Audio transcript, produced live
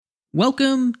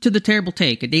Welcome to The Terrible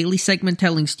Take, a daily segment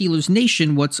telling Steelers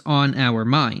Nation what's on our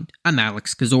mind. I'm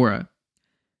Alex Kozora.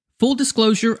 Full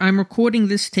disclosure, I'm recording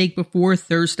this take before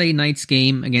Thursday night's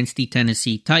game against the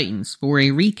Tennessee Titans. For a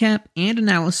recap and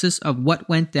analysis of what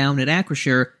went down at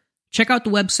Acrisure, check out the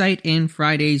website and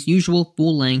Friday's usual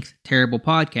full-length Terrible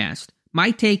podcast.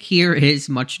 My take here is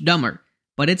much dumber,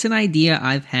 but it's an idea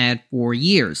I've had for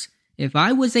years. If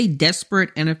I was a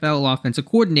desperate NFL offensive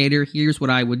coordinator, here's what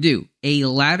I would do. A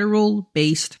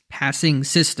lateral-based passing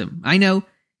system. I know,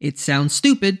 it sounds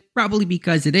stupid, probably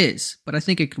because it is, but I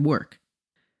think it could work.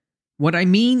 What I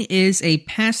mean is a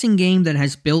passing game that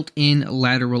has built-in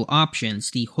lateral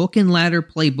options, the hook and ladder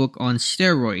playbook on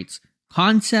steroids,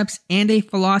 concepts and a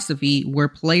philosophy where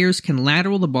players can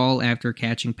lateral the ball after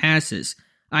catching passes.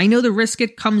 I know the risk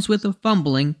it comes with of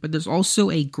fumbling, but there's also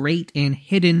a great and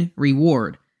hidden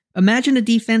reward. Imagine a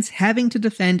defense having to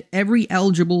defend every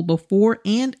eligible before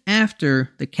and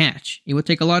after the catch. It would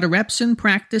take a lot of reps in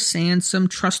practice and some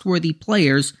trustworthy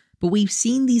players, but we've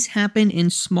seen these happen in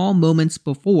small moments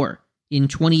before. In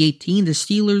 2018, the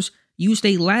Steelers used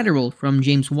a lateral from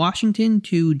James Washington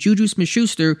to Juju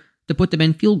Smith-Schuster to put them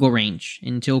in field goal range,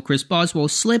 until Chris Boswell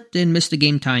slipped and missed a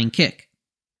game-tying kick.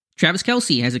 Travis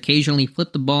Kelce has occasionally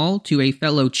flipped the ball to a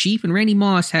fellow Chief, and Randy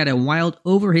Moss had a wild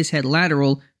over-his-head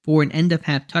lateral for an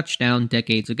end-of-half touchdown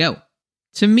decades ago.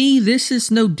 To me, this is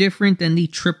no different than the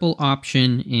triple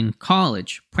option in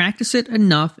college. Practice it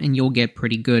enough and you'll get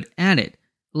pretty good at it.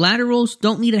 Laterals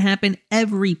don't need to happen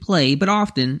every play, but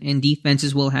often, and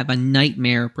defenses will have a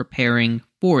nightmare preparing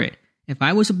for it. If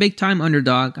I was a big-time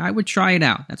underdog, I would try it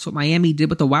out. That's what Miami did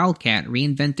with the Wildcat,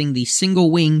 reinventing the single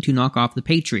wing to knock off the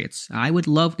Patriots. I would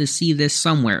love to see this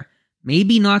somewhere.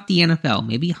 Maybe not the NFL,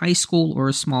 maybe high school or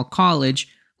a small college,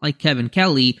 like Kevin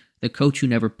Kelly, the coach who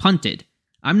never punted.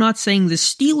 I'm not saying the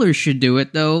Steelers should do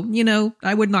it, though,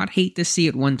 I would not hate to see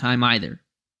it one time either.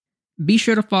 Be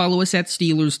sure to follow us at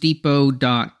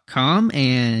SteelersDepot.com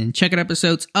and check out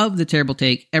episodes of The Terrible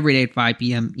Take every day at 5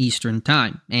 p.m. Eastern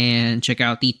Time. And check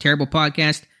out The Terrible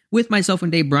Podcast with myself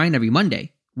and Dave Bryan every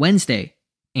Monday, Wednesday,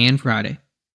 and Friday.